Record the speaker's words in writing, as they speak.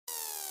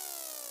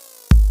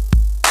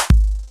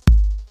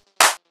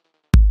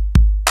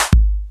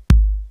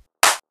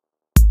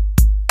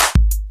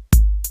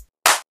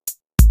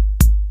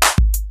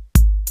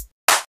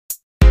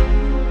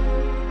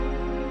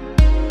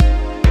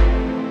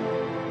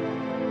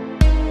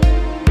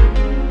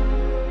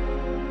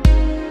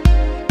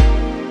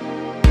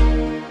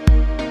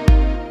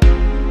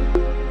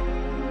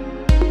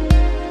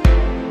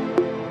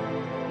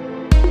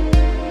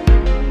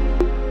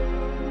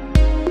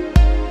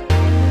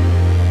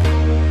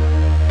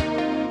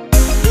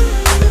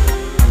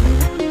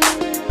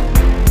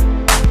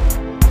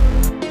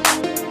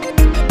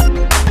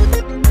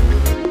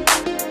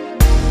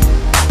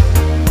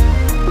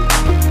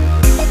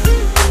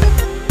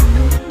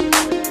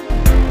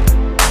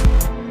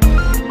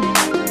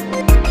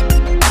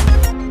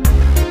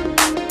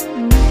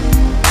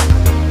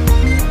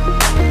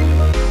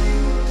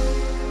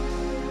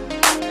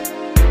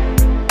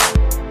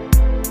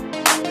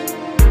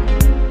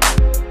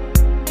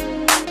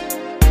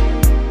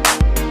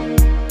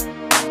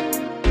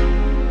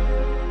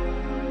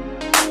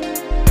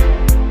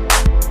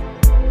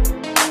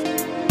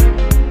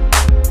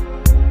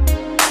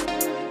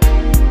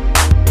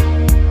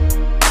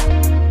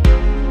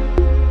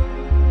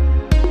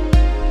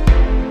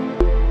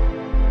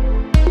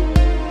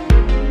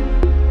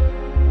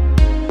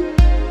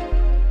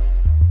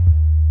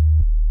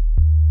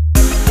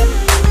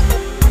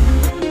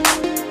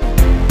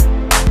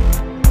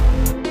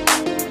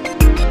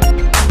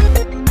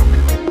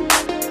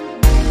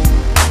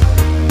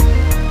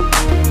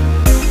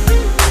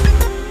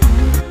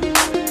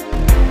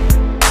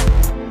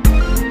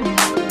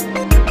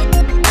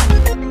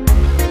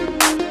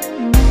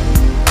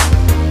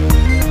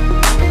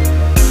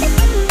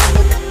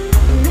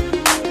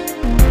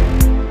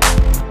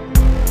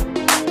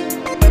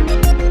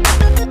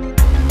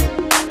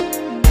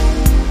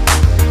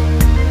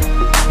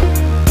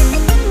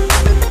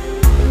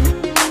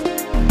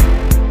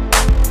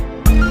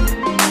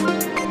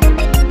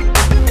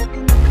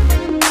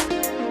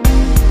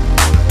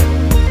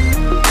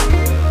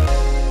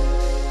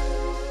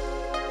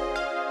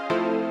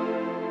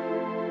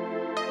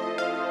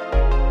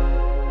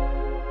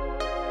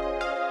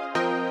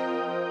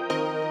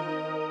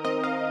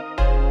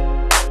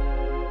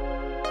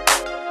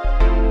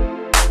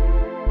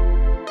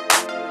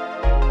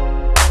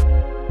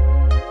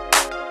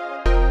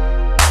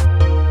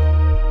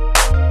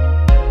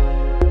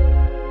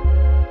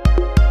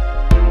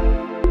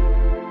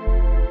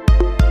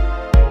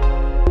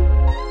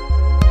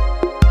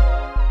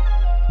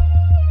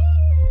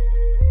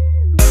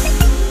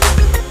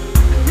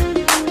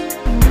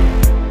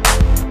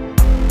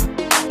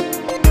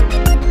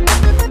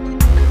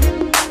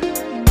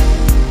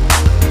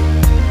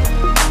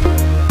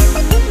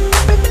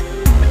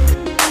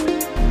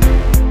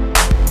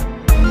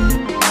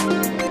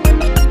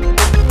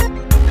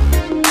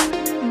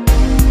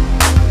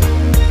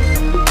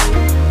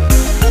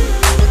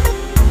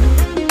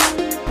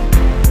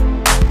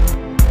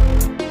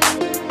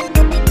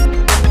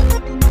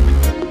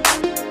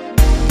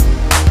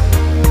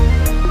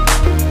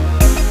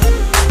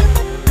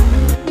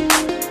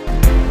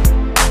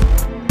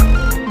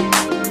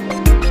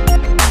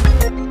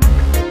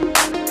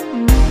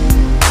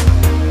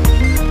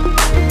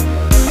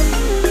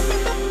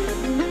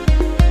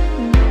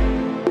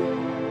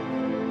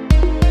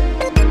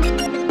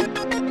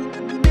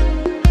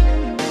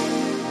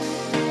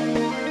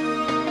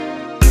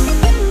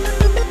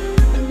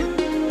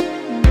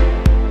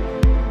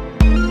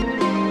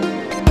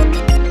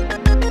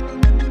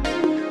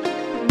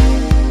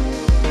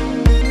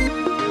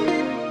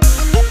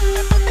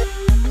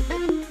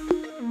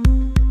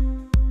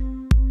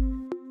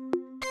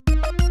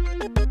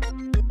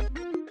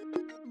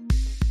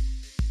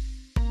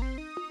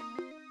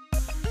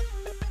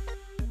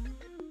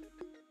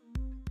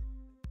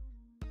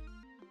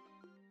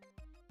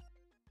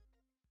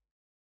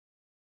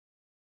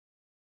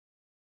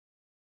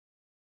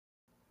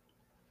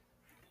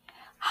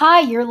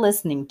Hi, you're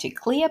listening to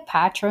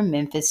Cleopatra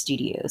Memphis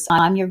Studios.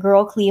 I'm your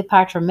girl,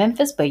 Cleopatra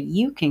Memphis, but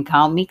you can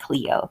call me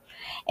Cleo.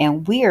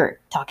 And we're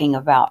talking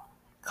about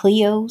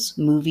Cleo's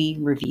movie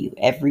review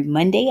every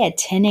Monday at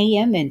 10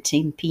 a.m. and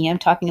 10 p.m.,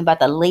 talking about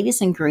the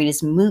latest and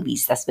greatest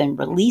movies that's been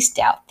released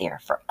out there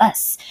for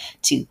us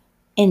to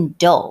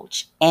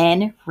indulge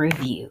and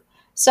review.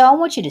 So I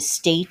want you to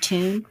stay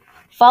tuned.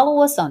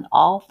 Follow us on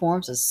all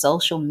forms of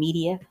social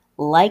media.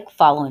 Like,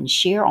 follow, and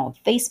share on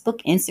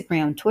Facebook,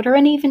 Instagram, Twitter,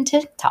 and even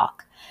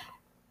TikTok.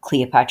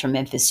 Cleopatra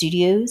Memphis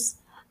Studios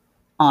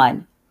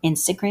on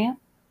Instagram,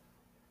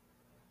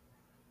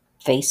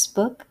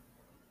 Facebook,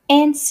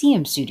 and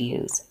CM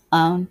Studios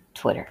on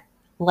Twitter.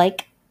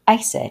 Like I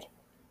said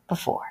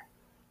before,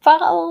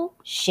 follow,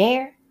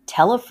 share,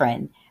 tell a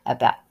friend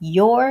about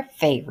your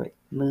favorite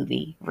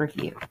movie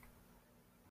review.